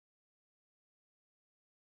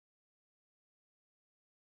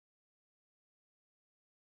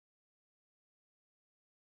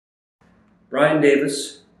Brian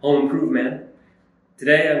Davis, Home Improvement Man.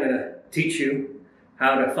 Today I'm going to teach you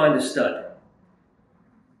how to find a stud.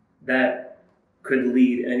 That could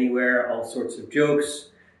lead anywhere, all sorts of jokes.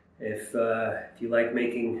 If you like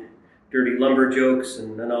making dirty lumber jokes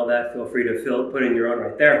and all that, feel free to put in your own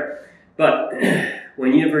right there. But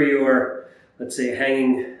whenever you're, let's say,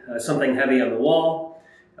 hanging something heavy on the wall,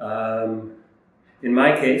 in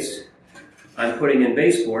my case, I'm putting in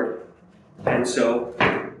baseboard, and so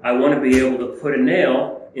I want to be able to put a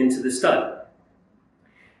nail into the stud.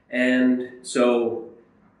 And so,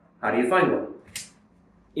 how do you find one?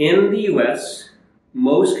 In the US,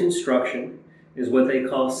 most construction is what they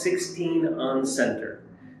call 16 on center,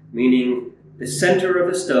 meaning the center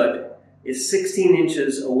of the stud is 16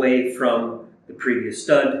 inches away from the previous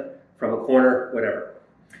stud, from a corner, whatever.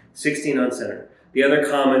 16 on center. The other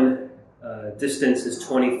common distance is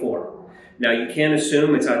 24. Now you can't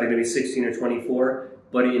assume it's either going to be 16 or 24,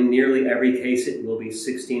 but in nearly every case it will be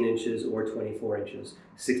 16 inches or 24 inches,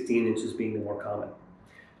 16 inches being the more common.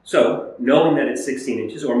 So, knowing that it's 16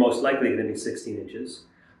 inches, or most likely going to be 16 inches,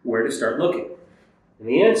 where to start looking? And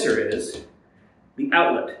the answer is the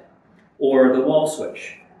outlet, or the wall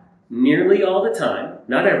switch. Nearly all the time,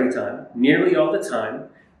 not every time, nearly all the time,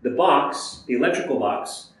 the box, the electrical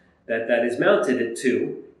box that is mounted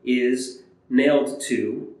to is nailed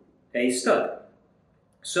to a stud.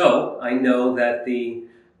 So, I know that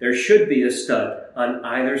there should be a stud on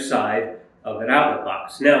either side of that outlet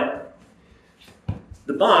box. Now,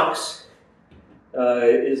 the box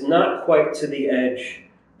is not quite to the edge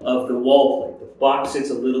of the wall plate. The box sits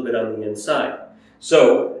a little bit on the inside.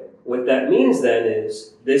 So what that means then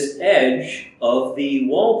is this edge of the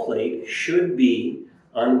wall plate should be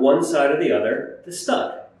on one side or the other, the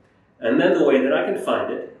stud. And then the way that I can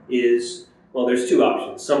find it is, well, there's two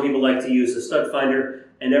options. Some people like to use the stud finder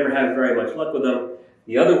and never have very much luck with them.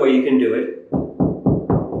 The other way you can do it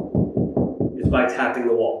is by tapping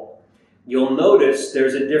the wall. You'll notice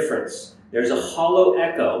there's a difference. There's a hollow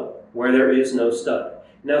echo where there is no stud.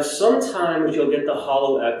 Now, sometimes you'll get the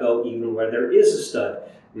hollow echo even where there is a stud.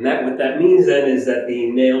 And what that means then is that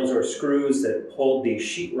the nails or screws that hold the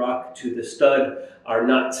sheetrock to the stud are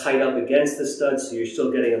not tight up against the stud, so you're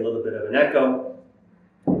still getting a little bit of an echo.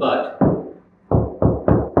 But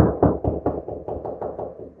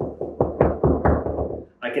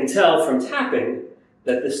I can tell from tapping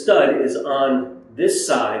that the stud is on this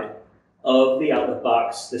side of the outlet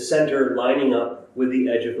box, the center lining up with the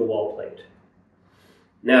edge of the wall plate.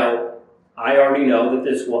 Now, I already know that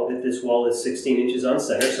this wall is 16 inches on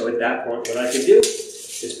center, so at that point what I can do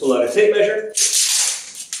is pull out a tape measure,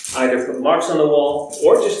 either put marks on the wall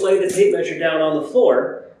or just lay the tape measure down on the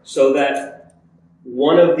floor so that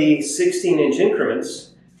one of the 16-inch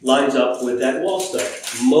increments lines up with that wall stud.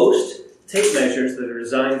 Most tape measures that are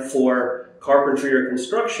designed for carpentry or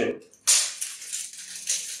construction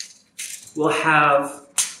will have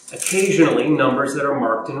occasionally numbers that are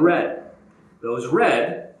marked in red. Those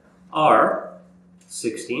red are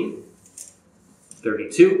 16,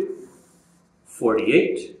 32,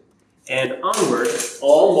 48, and onward,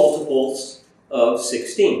 all multiples of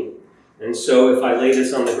 16. And so if I lay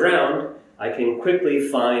this on the ground, I can quickly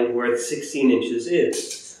find where 16 inches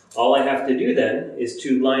is. All I have to do then is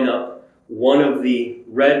to line up one of the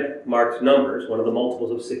red marked numbers, one of the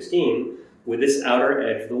multiples of 16, with this outer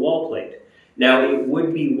edge of the wall plate. Now, it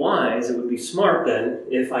would be wise, it would be smart then,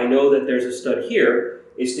 if I know that there's a stud here,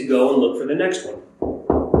 is to go and look for the next one.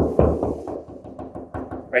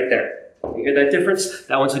 Right there. You hear that difference?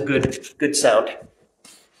 That one's a good sound.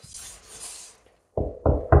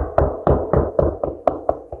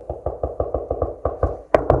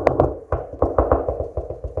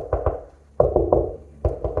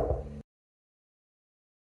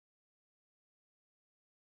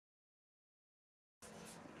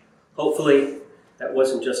 Hopefully, that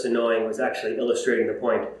wasn't just annoying, it was actually illustrating the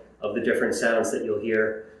point of the different sounds that you'll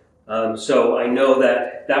hear. So I know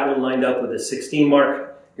that that one lined up with a 16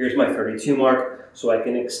 mark. Here's my 32 mark. So I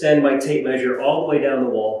can extend my tape measure all the way down the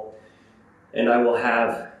wall, and I will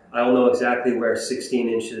know exactly where 16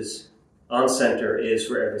 inches on center is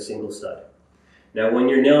for every single stud. Now, when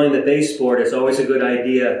you're nailing the baseboard, it's always a good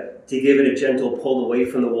idea to give it a gentle pull away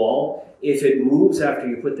from the wall. If it moves after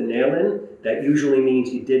you put the nail in, that usually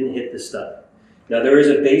means you didn't hit the stud. Now, there is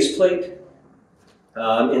a base plate.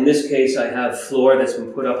 In this case, I have floor that's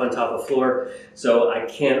been put up on top of floor, so I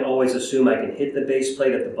can't always assume I can hit the base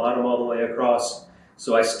plate at the bottom all the way across.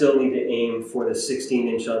 So I still need to aim for the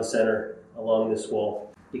 16-inch on center along this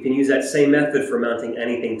wall. You can use that same method for mounting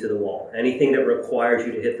anything to the wall, anything that requires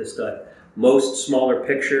you to hit the stud. Most smaller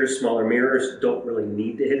pictures, smaller mirrors don't really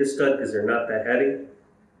need to hit a stud because they're not that heavy.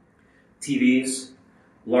 TVs,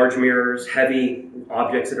 large mirrors, heavy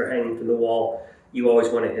objects that are hanging from the wall, you always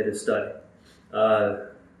want to hit a stud.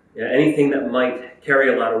 Anything that might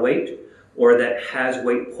carry a lot of weight, or that has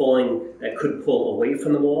weight pulling, that could pull away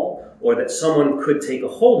from the wall, or that someone could take a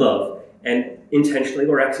hold of and intentionally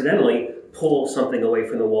or accidentally pull something away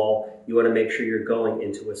from the wall, you want to make sure you're going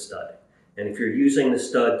into a stud. And if you're using the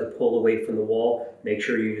stud to pull away from the wall, make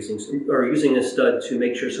sure you're using a stud to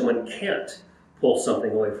make sure someone can't pull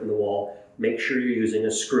something away from the wall, make sure you're using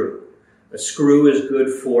a screw. A screw is good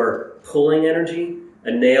for pulling energy,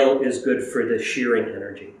 a nail is good for the shearing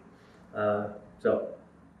energy. So,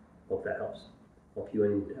 hope that helps.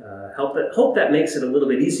 Hope that makes it a little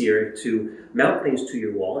bit easier to mount things to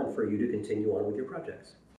your wall and for you to continue on with your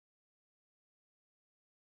projects.